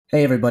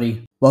Hey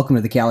everybody, welcome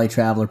to the Cali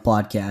Traveler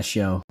Podcast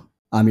Show.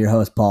 I'm your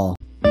host, Paul.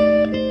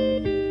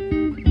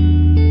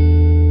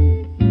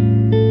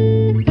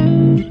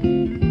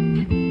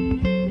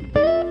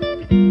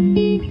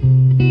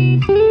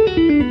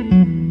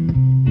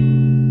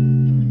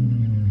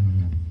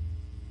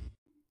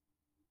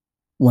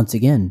 Once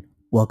again,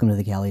 welcome to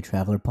the Cali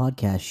Traveler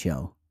Podcast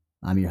Show.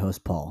 I'm your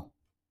host, Paul.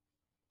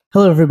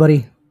 Hello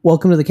everybody,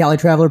 welcome to the Cali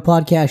Traveler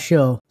Podcast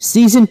Show,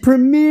 season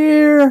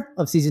premiere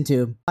of season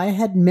 2. I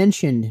had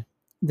mentioned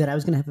that I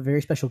was going to have a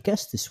very special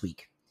guest this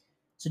week.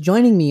 So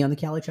joining me on the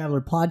Cali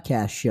Traveler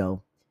Podcast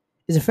Show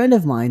is a friend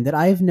of mine that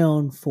I've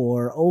known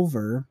for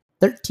over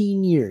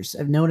 13 years.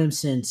 I've known him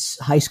since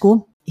high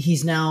school.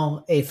 He's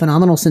now a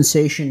phenomenal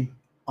sensation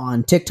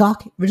on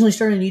TikTok, originally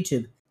started on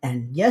YouTube.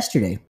 And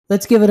yesterday,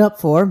 let's give it up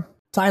for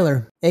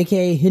Tyler,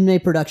 aka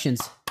Hinmei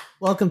Productions.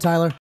 Welcome,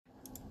 Tyler.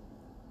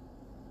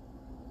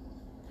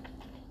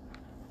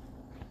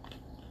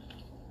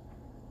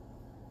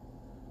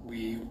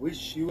 We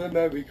wish you a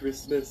Merry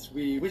Christmas,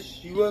 we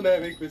wish you a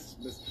Merry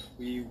Christmas,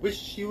 we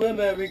wish you a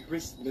Merry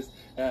Christmas,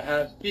 a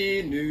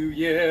Happy New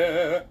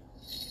Year.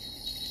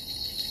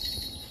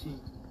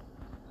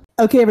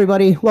 Okay,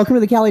 everybody, welcome to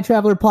the Cali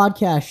Traveler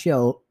Podcast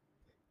Show.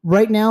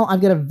 Right now,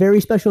 I've got a very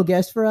special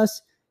guest for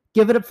us.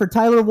 Give it up for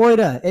Tyler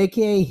Wojda,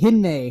 aka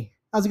Hinmei.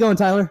 How's it going,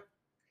 Tyler?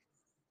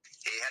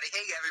 Hey, howdy,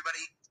 hey, everybody.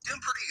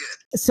 Doing pretty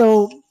good.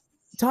 So,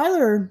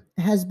 Tyler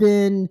has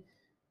been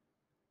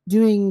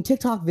doing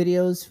TikTok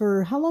videos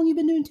for how long? You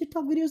been doing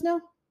TikTok videos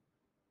now?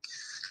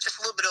 Just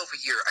a little bit over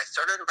a year. I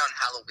started around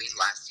Halloween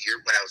last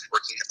year when I was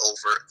working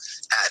over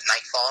at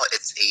Nightfall.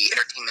 It's a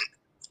entertainment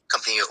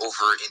company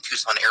over in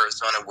Tucson,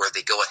 Arizona, where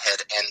they go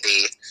ahead and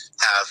they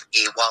have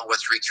a Wild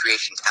West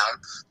recreation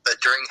town.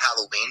 But during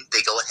Halloween,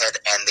 they go ahead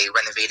and they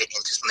renovate it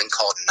into something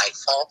called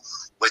Nightfall,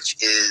 which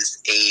is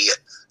a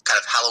kind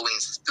of Halloween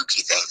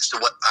spooky thing.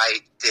 So what I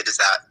did is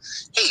that,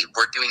 hey,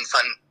 we're doing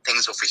fun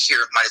things over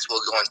here. Might as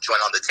well go and join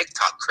on the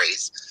TikTok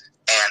craze.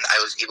 And I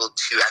was able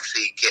to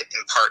actually get,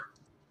 in part,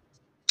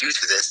 due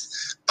to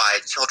this, by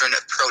Children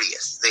of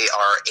Proteus. They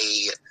are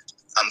a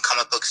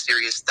comic book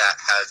series that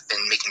have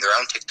been making their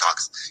own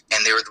TikToks,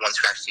 and they were the ones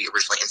who actually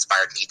originally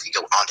inspired me to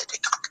go onto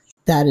TikTok.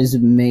 That is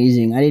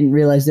amazing. I didn't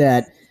realize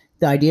that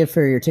the idea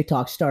for your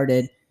TikTok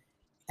started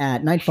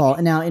at Nightfall.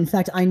 And now, in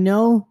fact, I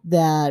know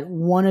that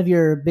one of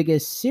your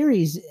biggest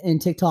series in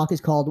TikTok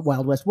is called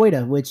Wild West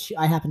Wojda, which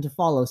I happen to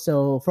follow.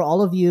 So for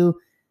all of you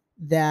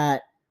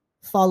that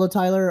follow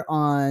Tyler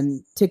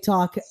on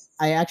TikTok,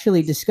 I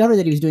actually discovered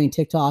that he was doing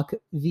TikTok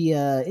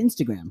via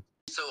Instagram.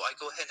 So I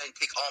go ahead and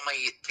take all my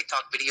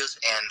TikTok videos,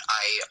 and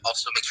I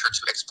also make sure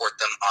to export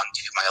them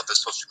onto my other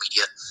social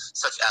media,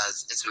 such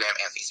as Instagram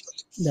and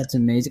Facebook. That's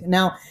amazing.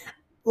 Now,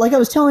 like I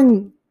was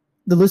telling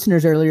the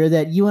listeners earlier,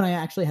 that you and I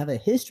actually have a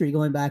history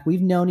going back.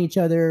 We've known each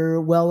other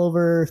well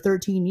over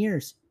 13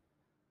 years.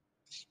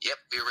 Yep,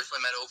 we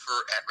originally met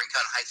over at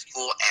Rincon High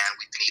School, and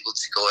we've been able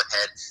to go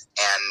ahead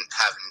and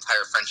have an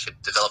entire friendship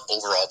develop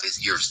over all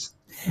these years.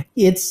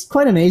 It's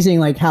quite amazing,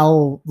 like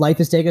how life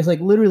has taken us.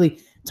 Like literally,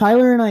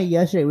 Tyler and I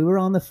yesterday, we were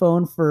on the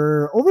phone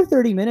for over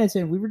 30 minutes,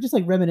 and we were just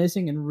like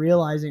reminiscing and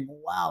realizing,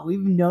 wow,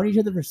 we've known each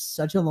other for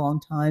such a long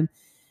time.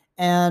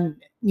 And,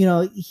 you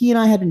know, he and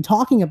I had been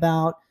talking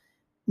about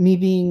me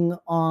being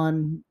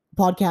on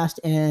podcast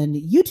and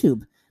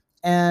YouTube.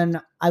 And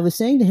I was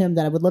saying to him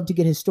that I would love to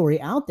get his story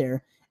out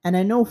there. And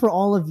I know for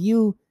all of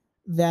you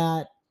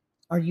that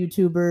are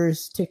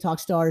YouTubers, TikTok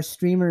stars,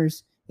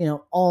 streamers, you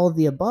know, all of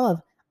the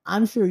above,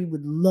 I'm sure you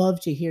would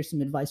love to hear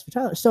some advice for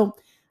Tyler. So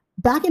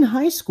back in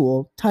high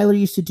school, Tyler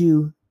used to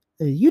do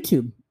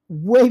YouTube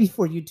way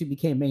before YouTube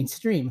became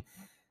mainstream.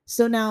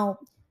 So now,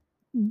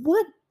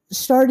 what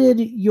started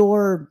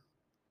your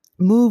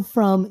move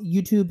from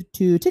YouTube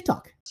to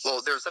TikTok? Well,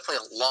 there was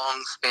definitely a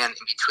long span in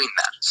between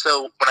that.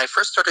 So when I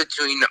first started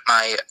doing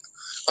my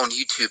own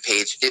YouTube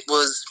page, it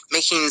was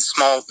making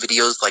small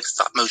videos like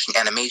stop motion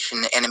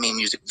animation, anime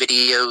music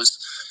videos,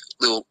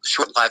 little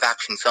short live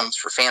action films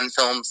for fan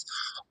films.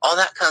 All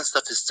that kind of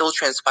stuff is still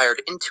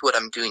transpired into what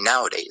I'm doing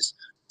nowadays.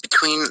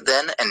 Between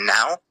then and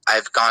now,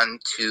 I've gone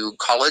to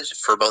college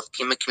for both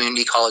Pima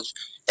Community College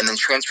and then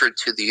transferred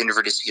to the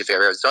University of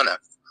Arizona.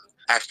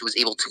 I actually was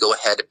able to go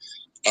ahead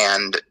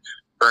and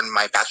earn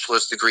my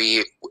bachelor's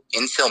degree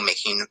in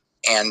filmmaking,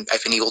 and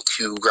I've been able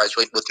to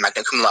graduate with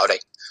magna cum laude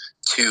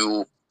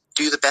to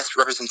do the best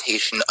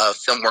representation of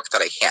film work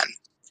that I can.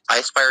 I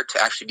aspired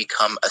to actually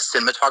become a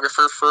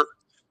cinematographer for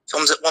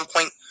films at one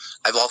point.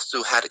 I've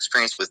also had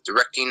experience with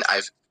directing.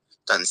 I've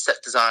done set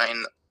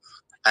design.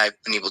 I've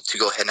been able to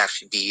go ahead and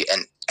actually be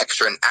an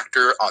extra and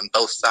actor on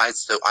both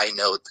sides, so I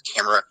know the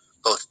camera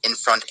both in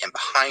front and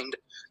behind.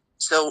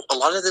 So a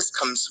lot of this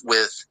comes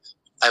with,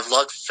 I've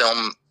loved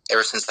film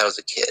ever since I was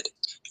a kid.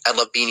 I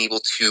love being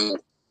able to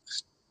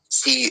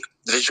see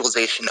the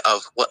visualization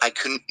of what I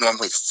couldn't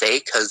normally say,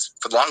 because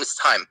for the longest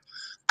time,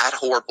 I had a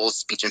horrible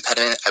speech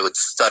impediment. I would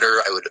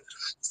stutter, I would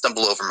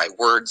stumble over my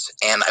words,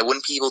 and I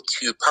wouldn't be able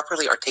to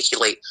properly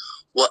articulate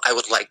what I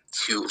would like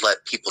to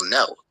let people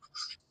know.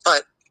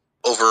 But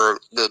over a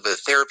little bit of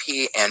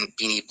therapy and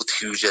being able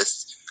to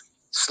just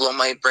slow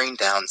my brain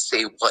down,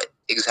 say what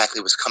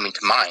exactly was coming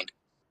to mind.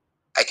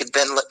 I could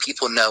then let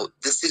people know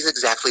this is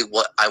exactly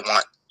what I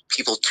want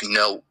people to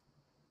know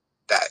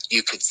that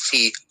you could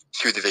see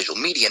through the visual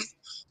medium.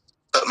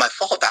 But my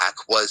fallback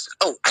was,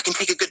 oh, I can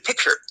take a good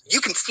picture. You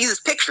can see this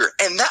picture.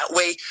 And that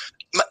way,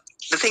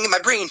 the thing in my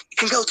brain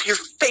can go to your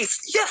face.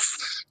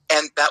 Yes.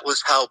 And that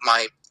was how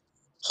my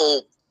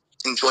whole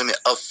enjoyment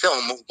of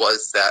film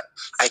was, that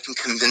I can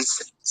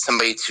convince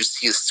somebody to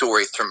see a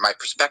story from my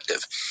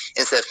perspective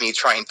instead of me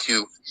trying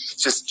to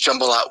just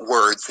jumble out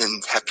words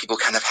and have people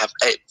kind of have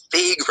a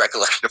vague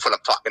recollection of what I'm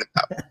talking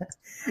about.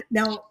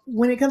 Now,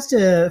 when it comes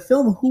to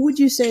film, who would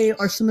you say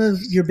are some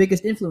of your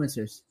biggest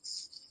influencers?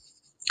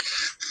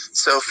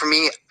 So for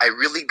me, I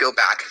really go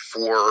back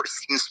for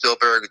Steven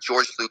Spielberg,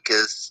 George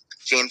Lucas,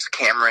 James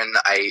Cameron.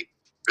 I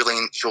really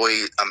enjoy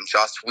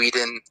Joss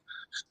Whedon.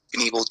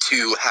 Being able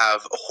to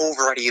have a whole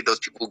variety of those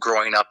people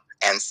growing up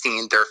and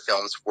seeing their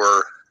films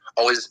were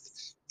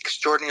always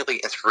extraordinarily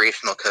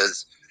inspirational,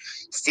 because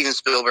Steven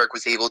Spielberg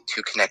was able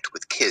to connect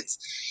with kids.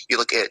 You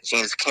look at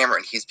James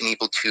Cameron, he's been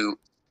able to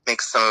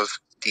make some of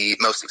the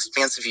most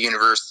expansive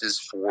universes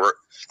for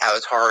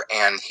Avatar,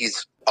 and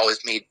he's always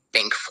made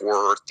bank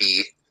for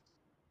the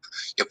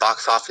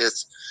box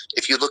office.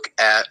 If you look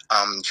at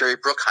Jerry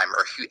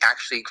Bruckheimer, who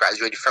actually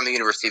graduated from the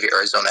University of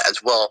Arizona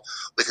as well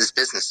with his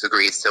business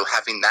degree, so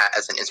having that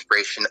as an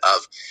inspiration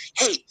of,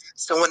 hey,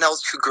 someone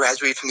else who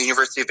graduated from the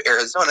University of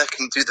Arizona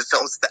can do the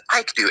films that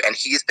I could do, and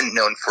he's been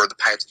known for the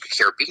Pirates of the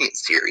Caribbean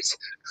series.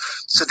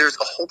 So there's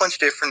a whole bunch of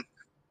different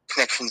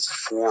connections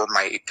for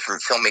my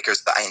different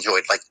filmmakers that I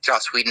enjoyed. Like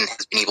Joss Whedon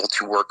has been able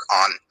to work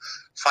on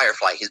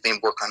Firefly. He's been able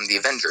to work on the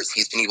Avengers.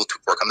 He's been able to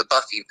work on the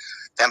Buffy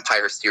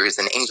Vampire series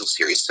and Angel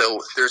series. So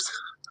there's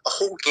a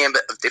whole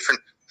gambit of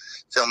different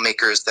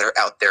filmmakers that are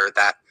out there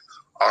that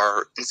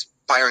are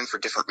inspiring for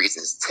different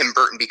reasons. Tim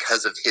Burton,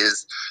 because of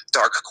his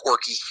dark,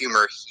 quirky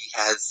humor, he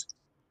has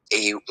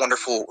a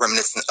wonderful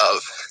reminiscence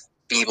of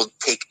being able to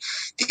take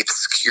the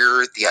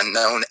obscure, the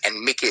unknown, and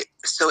make it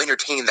so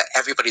entertaining that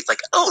everybody's like,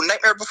 oh,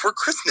 Nightmare Before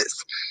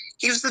Christmas.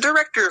 He was the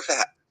director of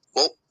that.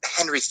 Well,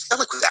 Henry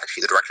Selick was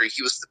actually the director.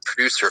 He was the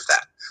producer of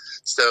that.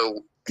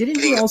 So didn't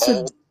he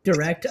also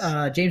direct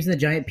James and the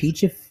Giant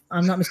Peach, if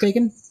I'm not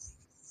mistaken?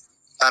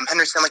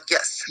 Henry Selick,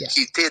 yes. Yeah.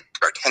 He did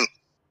direct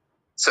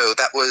So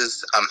that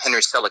was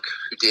Henry Selick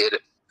who did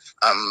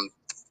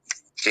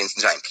James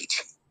and the Giant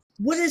Peach.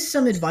 What is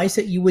some advice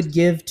that you would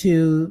give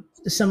to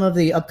some of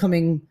the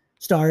upcoming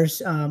stars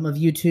of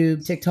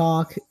YouTube,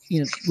 TikTok,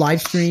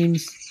 live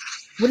streams?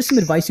 What is some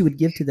advice you would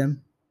give to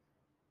them?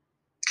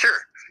 Sure.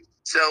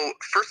 So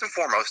first and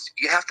foremost,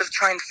 you have to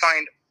try and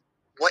find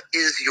what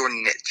is your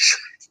niche.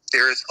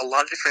 There's a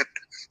lot of different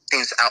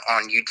things out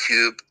on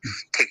YouTube,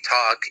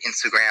 TikTok,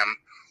 Instagram,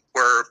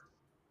 where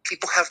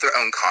people have their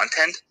own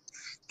content,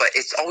 but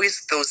it's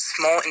always those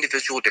small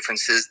individual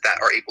differences that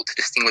are able to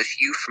distinguish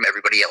you from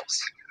everybody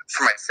else.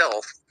 For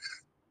myself,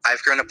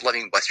 I've grown up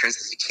loving Westerns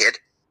as a kid.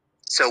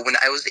 So when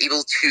I was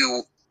able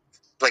to,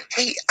 like,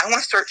 hey, I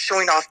want to start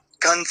showing off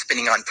gun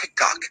spinning on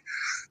TikTok.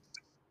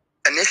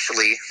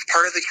 Initially,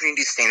 part of the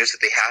community standards that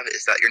they have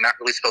is that you're not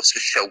really supposed to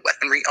show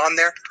weaponry on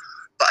there.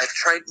 But I've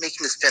tried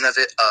making the spin of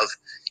it of,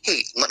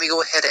 hey, let me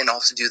go ahead and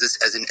also do this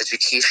as an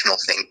educational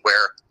thing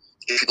where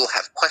if people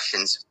have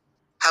questions,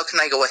 how can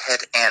I go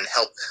ahead and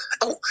help?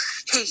 Oh,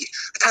 hey,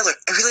 Tyler,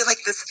 I really like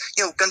this,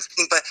 gun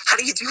spinning, but how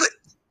do you do it?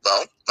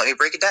 Well, let me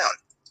break it down.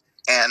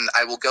 And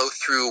I will go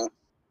through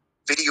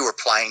video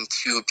replying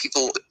to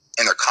people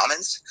in their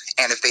comments.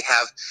 And if they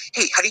have,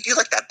 hey, how do you do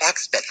like that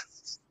backspin?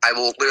 I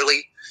will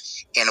literally,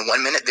 in a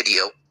 1-minute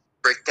video,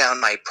 break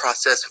down my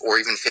process, or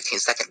even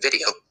 15-second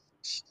video,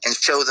 and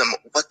show them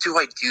what do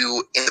I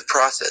do in the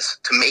process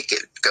to make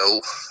it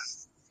go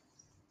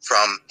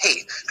from,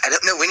 hey, I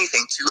don't know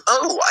anything, to,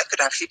 oh, I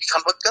could actually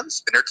become a gun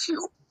spinner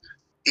too.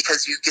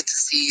 Because you get to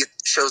see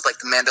shows like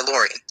The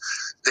Mandalorian.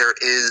 There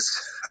is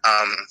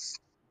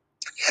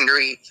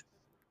Henry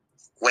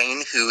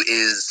Wayne, who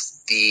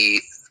is the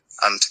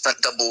stunt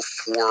double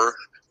for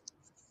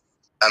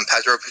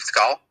Pedro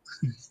Pascal,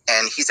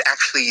 and he's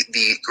actually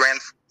the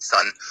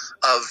grandson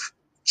of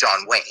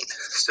John Wayne.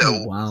 So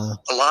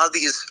a lot of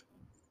these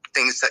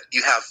things that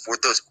you have for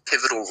those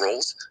pivotal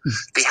roles,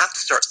 they have to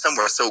start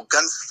somewhere. So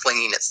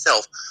gunslinging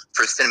itself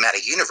for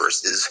cinematic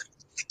universes,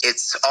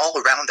 it's all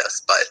around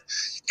us, but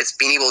it's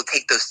being able to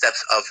take those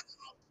steps of,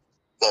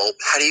 well,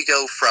 how do you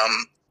go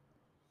from,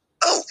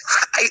 oh,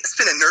 I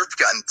spin a Nerf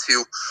gun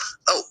to,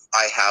 oh,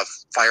 I have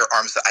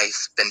firearms that I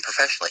spin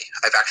professionally.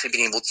 I've actually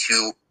been able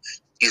to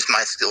use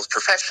my skills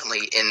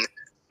professionally in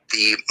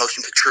the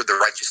motion picture The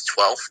Righteous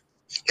 12.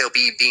 It'll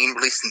be being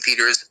released in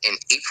theaters in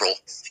April,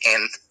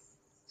 and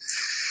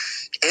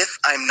if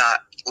I'm not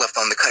left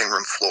on the cutting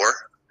room floor,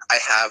 I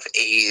have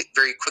a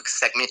very quick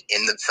segment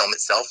in the film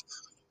itself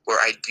where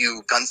I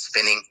do gun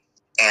spinning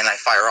and I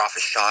fire off a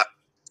shot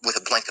with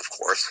a blank, of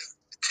course,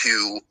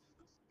 to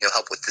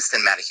help with the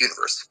cinematic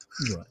universe.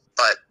 Right.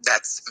 But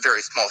that's a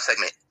very small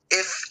segment.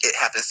 If it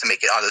happens to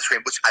make it on the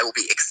screen, which I will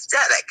be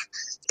ecstatic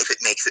if it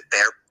makes it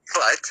there,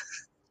 but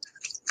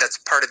that's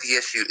part of the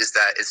issue, is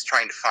that it's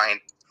trying to find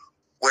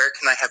where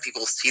can I have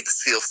people see the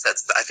skill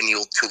sets that I've been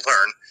able to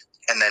learn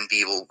and then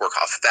be able to work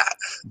off of that?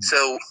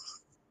 So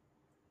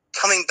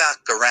coming back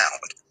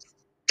around,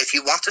 if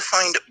you want to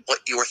find what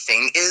your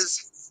thing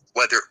is,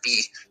 whether it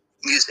be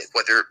music,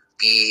 whether it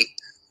be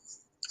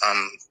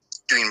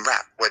doing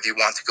rap, whether you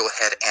want to go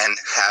ahead and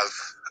have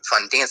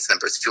fun dance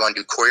numbers, if you want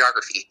to do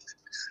choreography,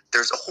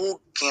 there's a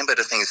whole gambit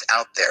of things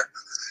out there.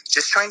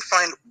 Just try and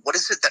find what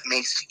is it that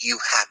makes you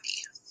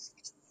happy.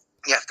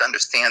 You have to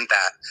understand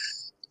that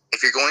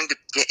if you're going to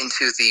get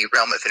into the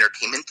realm of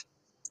entertainment,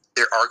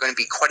 there are going to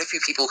be quite a few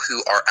people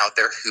who are out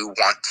there who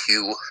want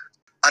to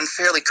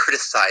unfairly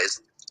criticize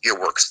your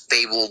works.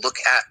 They will look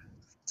at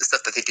the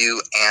stuff that they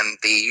do, and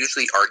they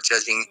usually are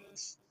judging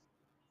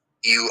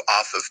you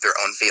off of their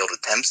own failed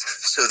attempts.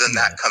 So then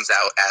that comes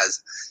out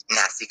as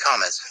nasty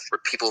comments where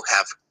people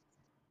have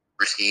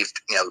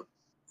received,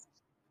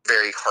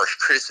 very harsh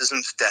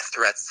criticisms, death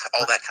threats,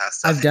 all that kind of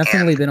stuff. I've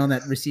definitely been on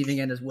that receiving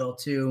end as well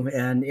too,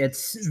 and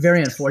it's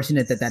very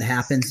unfortunate that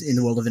happens in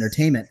the world of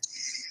entertainment.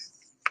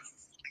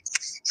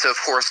 So of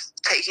course,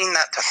 taking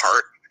that to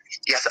heart,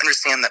 you have to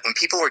understand that when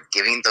people are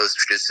giving those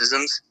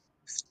criticisms,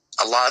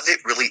 a lot of it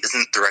really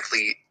isn't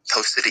directly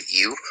posted at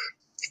you.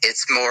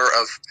 It's more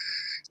of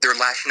they're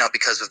lashing out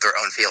because of their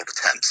own failed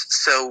attempts.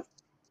 So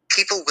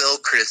people will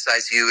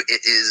criticize you.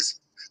 It is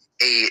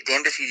a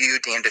damned if you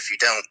do, damned if you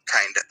don't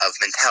kind of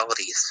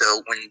mentality.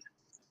 So when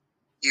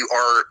you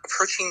are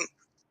approaching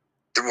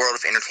the world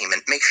of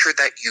entertainment, make sure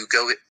that you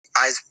go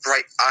eyes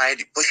bright-eyed,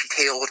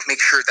 bushy-tailed,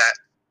 make sure that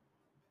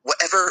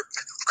whatever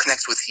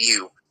connects with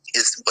you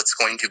is what's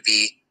going to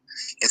be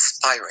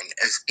inspiring,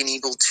 is being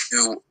able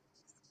to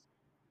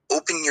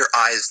open your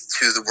eyes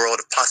to the world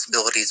of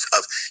possibilities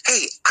of,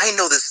 hey, I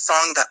know this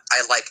song that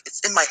I like. It's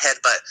in my head,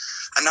 but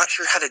I'm not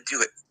sure how to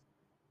do it.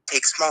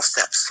 Take small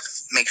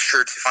steps. Make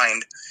sure to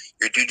find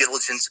your due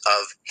diligence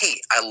of, hey,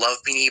 I love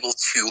being able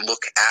to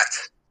look at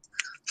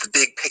the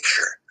big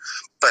picture,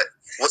 but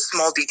what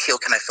small detail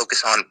can I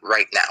focus on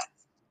right now?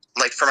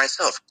 Like for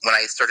myself, when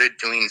I started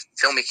doing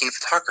filmmaking and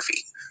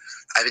photography,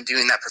 I've been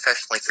doing that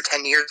professionally for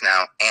 10 years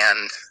now,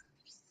 and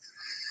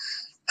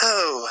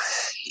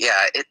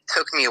it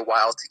took me a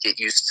while to get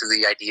used to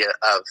the idea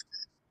of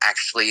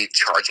actually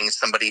charging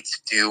somebody to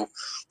do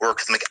work.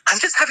 I'm like, I'm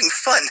just having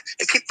fun,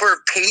 and people are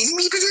paying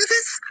me to do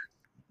this?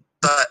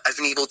 But I've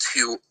been able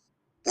to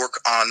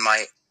work on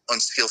my own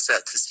skill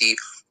set to see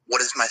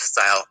what is my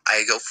style.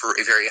 I go for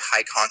a very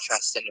high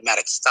contrast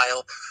cinematic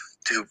style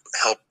to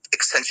help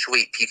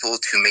accentuate people,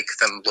 to make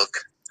them look,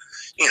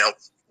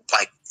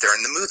 like they're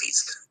in the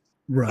movies.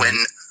 Right. When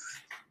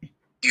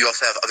you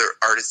also have other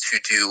artists who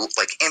do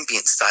like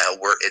ambient style,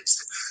 where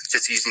it's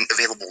just using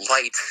available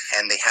light,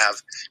 and they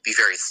be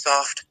very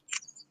soft,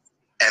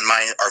 and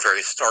mine are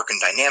very stark and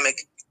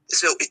dynamic.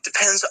 So it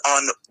depends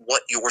on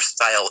what your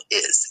style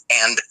is.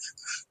 And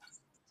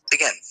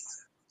again,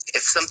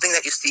 if something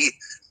that you see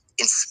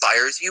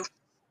inspires you,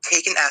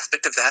 take an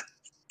aspect of that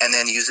and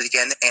then use it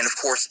again. And of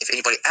course, if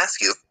anybody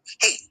asks you,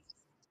 hey,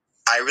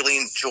 I really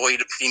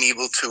enjoyed being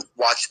able to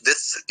watch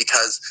this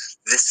because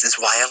this is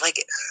why I like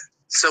it.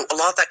 So a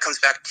lot of that comes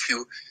back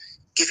to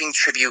giving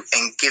tribute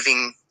and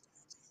giving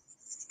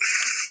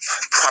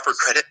proper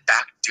credit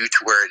back due to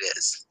where it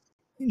is.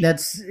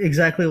 That's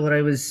exactly what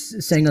I was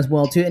saying as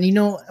well too. And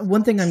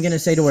one thing I'm going to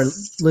say to our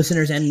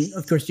listeners, and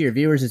of course to your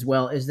viewers as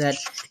well, is that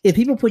if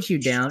people put you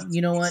down,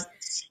 you know what?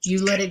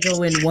 You let it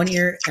go in one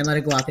ear and let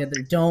it go out the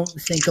other. Don't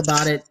think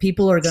about it.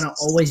 People are going to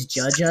always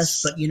judge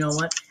us, but you know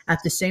what? At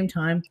the same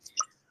time,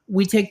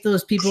 we take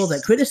those people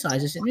that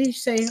criticize us and we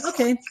say,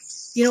 okay,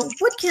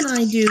 what can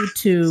I do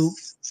to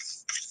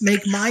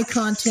make my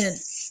content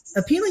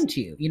appealing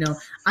to you?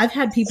 I've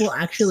had people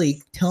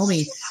actually tell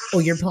me, oh,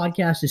 your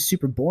podcast is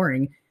super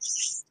boring.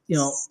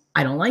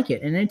 I don't like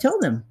it. And I tell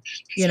them,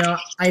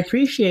 I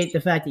appreciate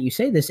the fact that you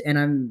say this, and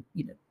I'm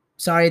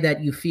sorry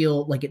that you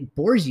feel like it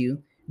bores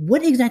you.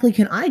 What exactly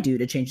can I do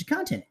to change the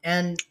content?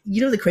 And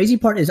the crazy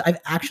part is I've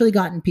actually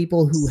gotten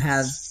people who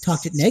have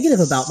talked negative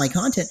about my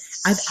content.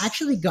 I've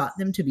actually got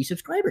them to be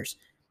subscribers,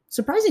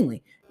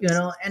 surprisingly,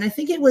 and I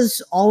think it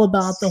was all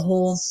about the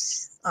whole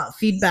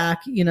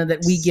feedback,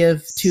 that we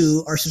give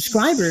to our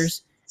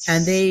subscribers,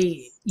 and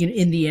they,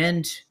 in the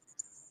end,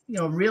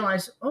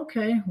 realize,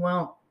 okay,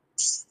 well,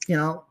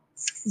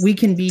 we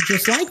can be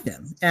just like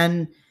them.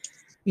 And,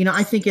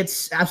 I think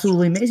it's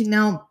absolutely amazing.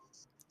 Now,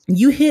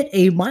 you hit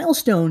a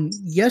milestone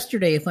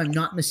yesterday, if I'm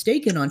not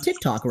mistaken, on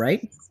TikTok, right?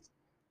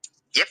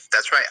 Yep,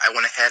 that's right. I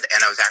went ahead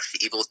and I was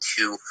actually able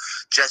to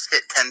just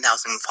hit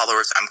 10,000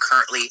 followers. I'm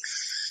currently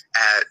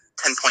at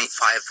 10.5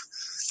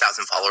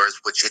 thousand followers,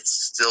 which it's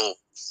still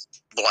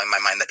blowing my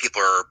mind that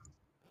people are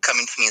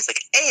coming to me and it's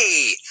like,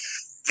 hey,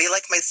 they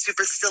like my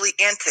super silly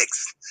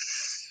antics.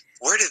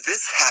 Where did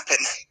this happen?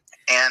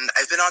 And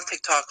I've been on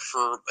TikTok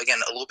for, again,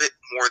 a little bit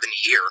more than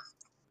a year.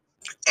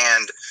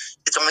 And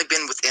it's only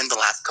been within the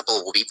last couple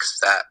of weeks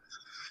that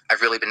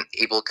I've really been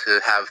able to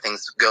have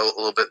things go a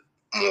little bit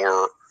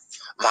more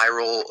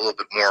viral, a little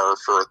bit more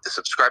for the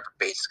subscriber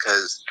base,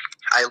 because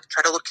I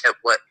try to look at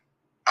what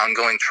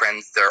ongoing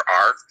trends there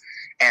are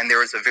and there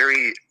was a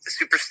very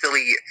super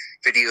silly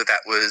video that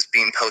was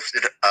being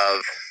posted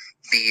of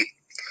the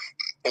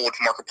old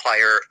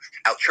Markiplier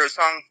outro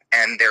song,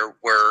 and there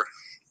were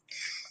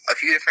a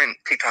few different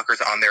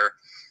TikTokers on there.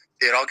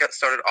 It all got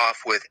started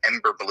off with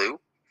Ember Blue,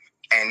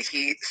 and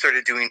he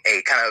started doing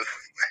a kind of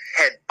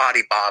head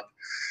body bob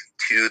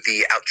to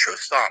the outro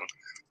song.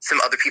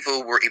 Some other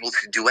people were able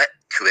to duet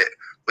to it,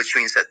 which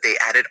means that they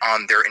added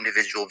on their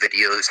individual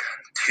videos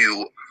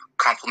to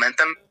complement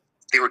them.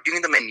 They were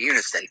doing them in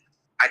unison.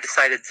 I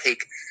decided to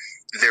take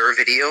their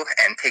video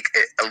and take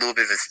it a little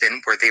bit of a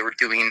spin where they were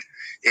doing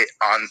it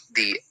on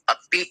the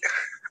upbeat.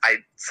 I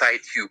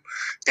decided to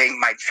bang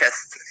my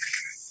chest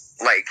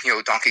like,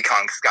 Donkey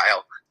Kong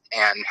style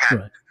and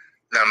had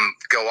them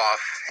go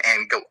off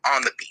and go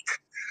on the beat.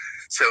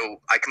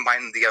 So I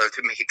combined the other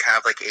to make it kind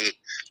of like a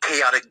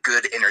chaotic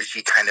good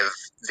energy kind of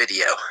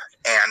video.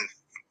 And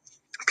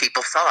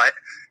people saw it,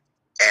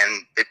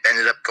 and it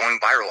ended up going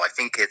viral. I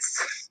think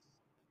it's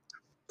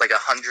like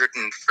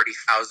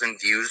 130,000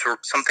 views or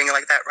something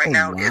like that right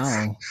now. Wow. It's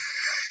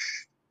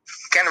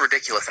kind of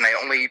ridiculous, and I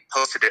only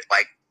posted it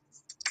like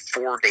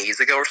 4 days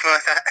ago or something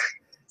like that.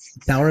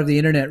 Power of the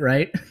internet,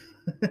 right?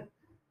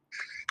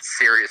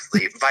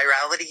 Seriously,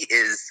 virality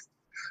is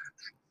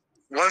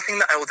one thing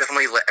that I will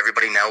definitely let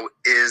everybody know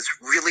is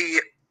really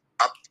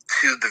up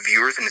to the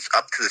viewers, and it's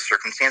up to the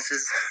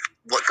circumstances.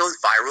 What goes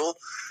viral,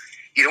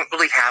 you don't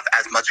really have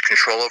as much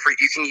control over it.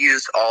 You can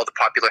use all the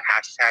popular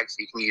hashtags.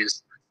 You can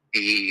use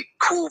the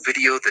cool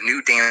video, the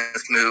new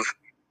dance move,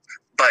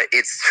 but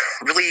it's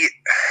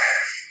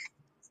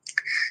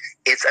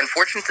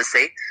unfortunate to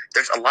say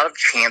there's a lot of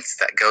chance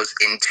that goes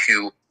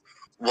into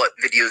what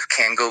videos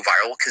can go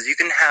viral, because you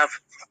can have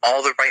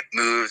all the right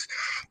moves,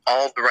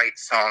 all the right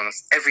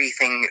songs,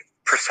 everything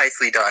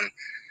precisely done,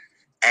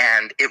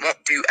 and it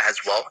won't do as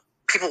well.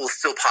 People will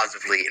still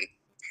positively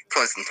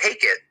influence and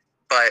take it,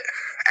 but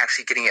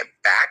actually getting it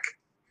back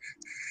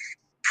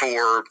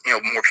for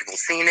more people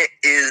seeing it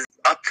is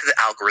up to the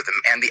algorithm,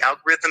 and the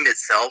algorithm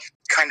itself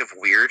kind of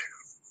weird.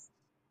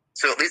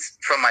 So at least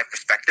from my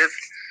perspective,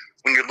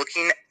 when you're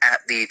looking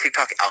at the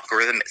TikTok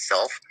algorithm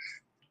itself,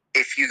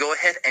 if you go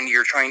ahead and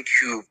you're trying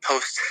to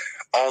post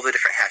all the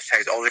different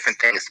hashtags, all the different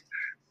things,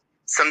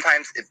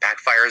 sometimes it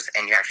backfires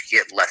and you actually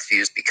get less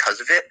views because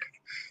of it.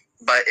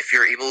 But if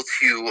you're able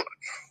to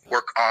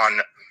work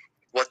on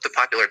what the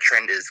popular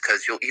trend is,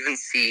 because you'll even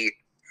see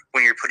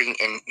when you're putting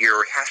in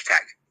your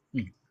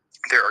hashtag,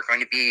 there are going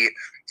to be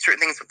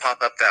certain things that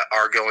pop up that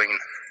are going,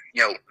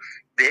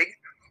 big,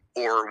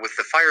 or with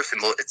the fire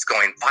symbol, it's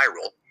going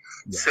viral.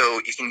 Yeah.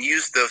 So you can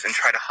use those and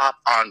try to hop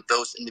on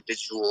those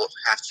individual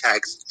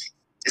hashtags,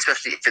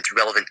 especially if it's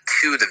relevant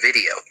to the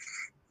video.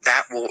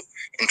 That will,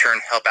 in turn,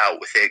 help out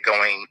with it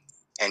going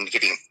and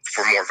getting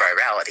for more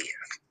virality.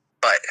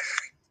 But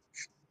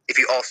if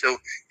you also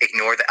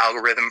ignore the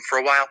algorithm for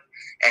a while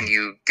and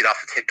you get off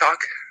of TikTok,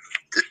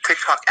 the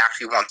TikTok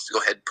actually wants to go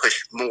ahead and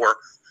push more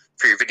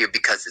for your video,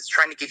 because it's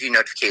trying to give you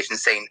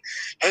notifications saying,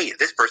 hey,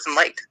 this person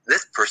liked,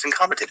 this person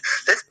commented,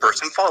 this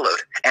person followed.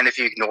 And if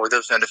you ignore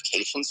those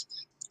notifications,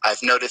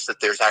 I've noticed that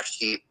there's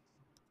actually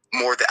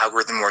more the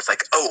algorithm where it's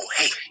like, oh,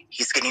 hey,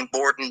 he's getting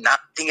bored and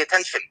not paying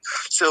attention.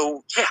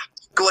 So yeah,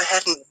 go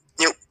ahead and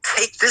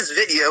take this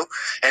video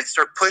and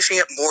start pushing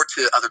it more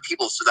to other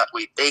people so that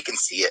way they can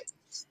see it.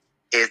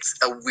 It's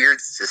a weird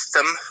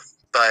system,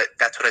 but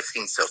that's what I've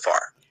seen so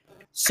far.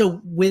 So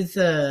with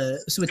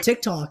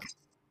TikTok,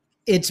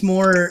 it's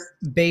more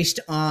based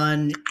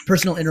on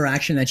personal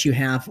interaction that you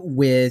have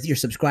with your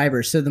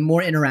subscribers. So the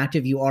more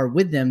interactive you are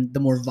with them, the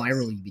more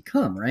viral you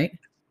become, right?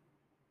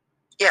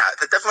 Yeah,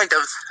 that definitely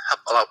does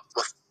help a lot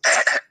with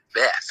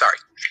That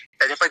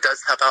definitely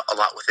does help out a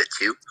lot with it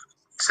too.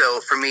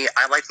 So for me,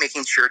 I like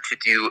making sure to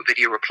do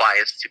video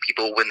replies to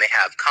people when they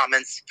have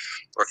comments,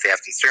 or if they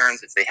have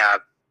concerns, if they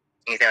have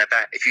anything like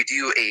that. If you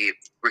do a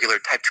regular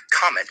typed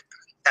comment,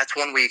 that's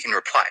one way you can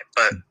reply.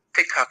 But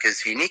TikTok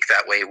is unique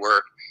that way,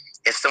 where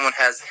if someone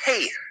has,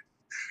 hey,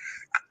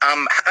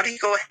 how do you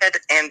go ahead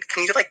and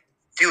can you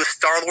do a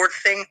Star-Lord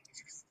thing?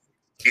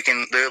 You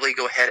can literally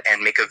go ahead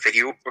and make a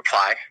video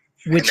reply.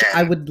 Which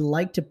I would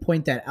like to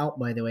point that out,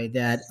 by the way,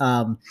 that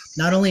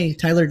not only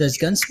Tyler does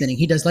gun spinning,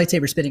 he does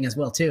lightsaber spinning as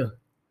well, too.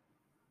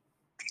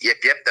 Yep.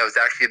 That was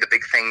actually the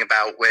big thing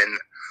about when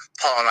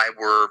Paul and I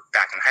were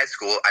back in high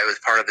school. I was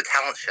part of the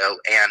talent show,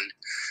 and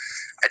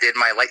I did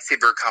my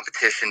lightsaber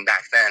competition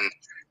back then.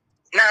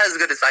 Not as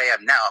good as I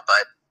am now,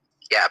 but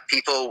yeah,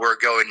 people were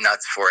going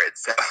nuts for it.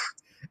 So.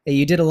 Hey,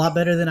 you did a lot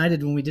better than I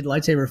did when we did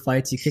lightsaber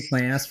fights. You kicked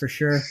my ass for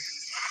sure.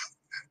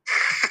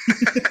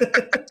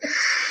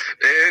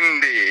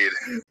 Indeed.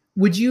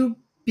 Would you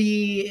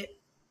be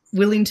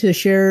willing to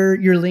share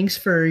your links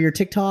for your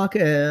TikTok,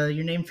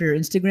 your name for your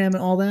Instagram and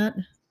all that?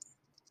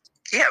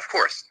 Yeah, of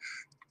course.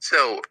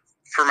 So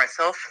for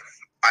myself,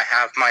 I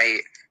have my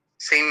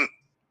same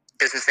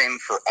business name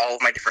for all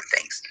of my different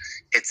things.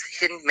 It's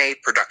Hidden May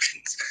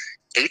Productions.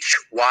 HYNMAY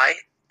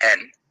PRODUCTIONS.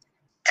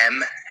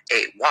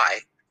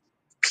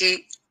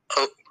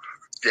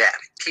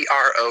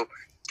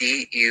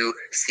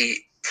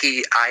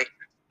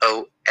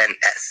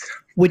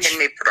 Which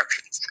Handmade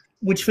Productions.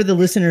 Which for the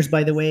listeners,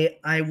 by the way,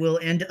 I will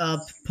end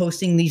up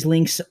posting these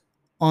links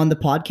on the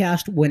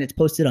podcast when it's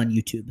posted on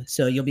YouTube.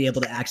 So you'll be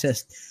able to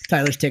access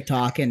Tyler's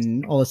TikTok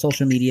and all the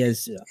social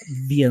medias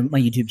via my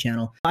YouTube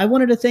channel. I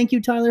wanted to thank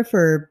you, Tyler,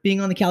 for being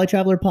on the Cali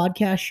Traveler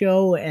podcast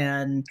show.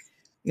 And,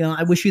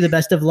 I wish you the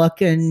best of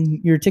luck in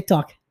your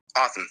TikTok.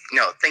 Awesome.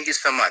 No, thank you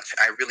so much.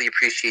 I really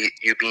appreciate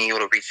you being able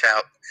to reach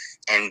out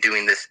and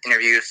doing this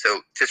interview.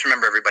 So just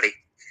remember, everybody,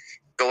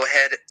 go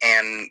ahead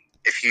and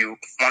if you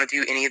want to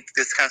do any of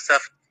this kind of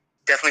stuff,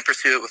 definitely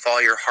pursue it with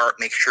all your heart.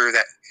 Make sure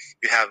that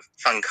you have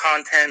fun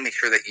content. Make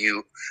sure that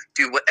you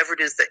do whatever it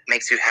is that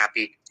makes you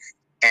happy.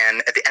 And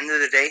at the end of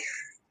the day,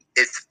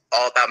 it's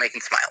all about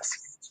making smiles.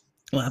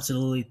 Well,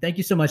 absolutely. Thank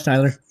you so much,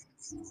 Tyler.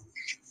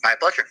 My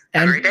pleasure.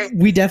 Have a great day.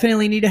 We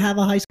definitely need to have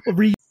a high school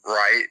reunion.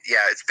 Right. Yeah,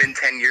 it's been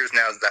 10 years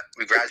now that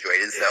we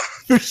graduated, so.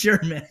 For sure,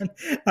 man.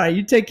 All right,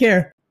 you take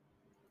care.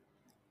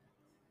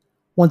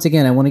 Once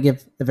again, I want to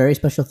give a very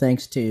special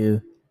thanks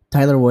to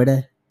Tyler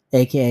Woida,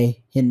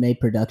 a.k.a. Handmade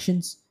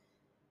Productions.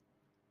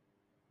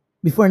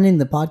 Before ending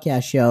the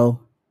podcast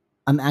show,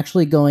 I'm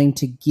actually going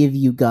to give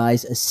you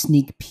guys a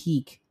sneak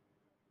peek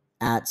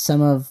at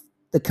some of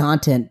the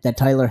content that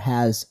Tyler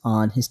has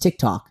on his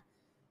TikTok.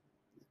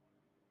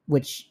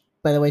 Which,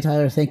 by the way,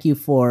 Tyler, thank you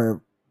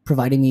for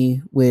providing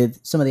me with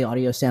some of the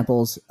audio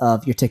samples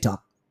of your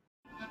TikTok.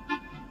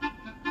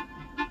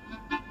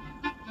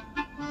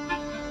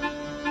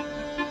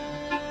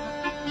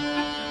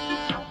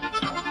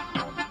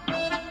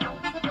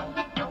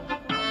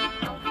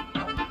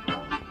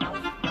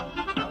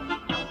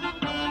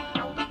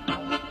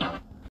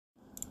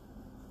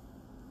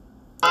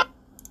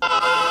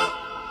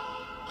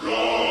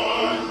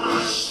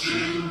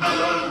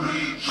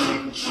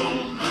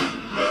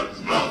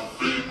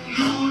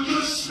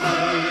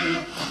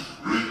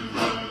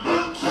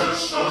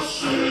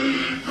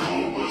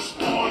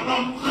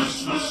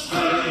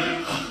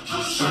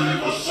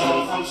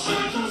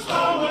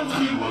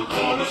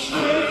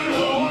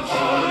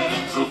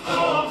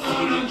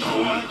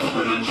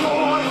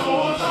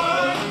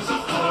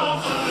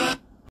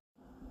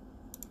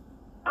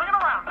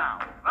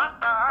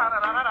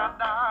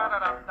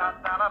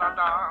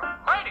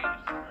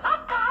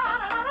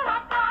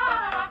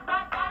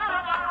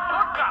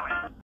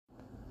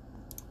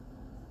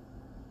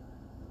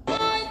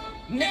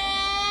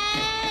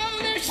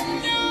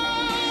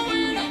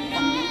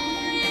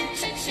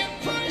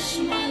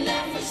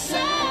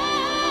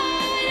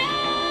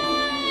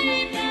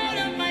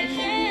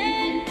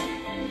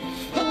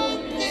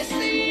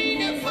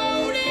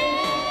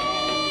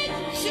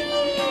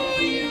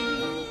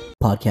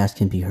 Podcast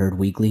can be heard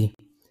weekly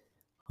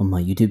on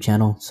my YouTube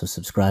channel, so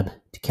subscribe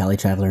to Cali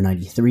Traveler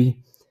 93,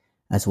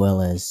 as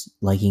well as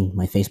liking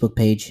my Facebook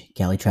page,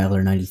 Cali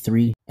Traveler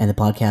 93, and the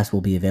podcast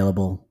will be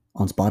available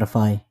on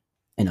Spotify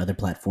and other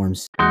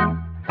platforms.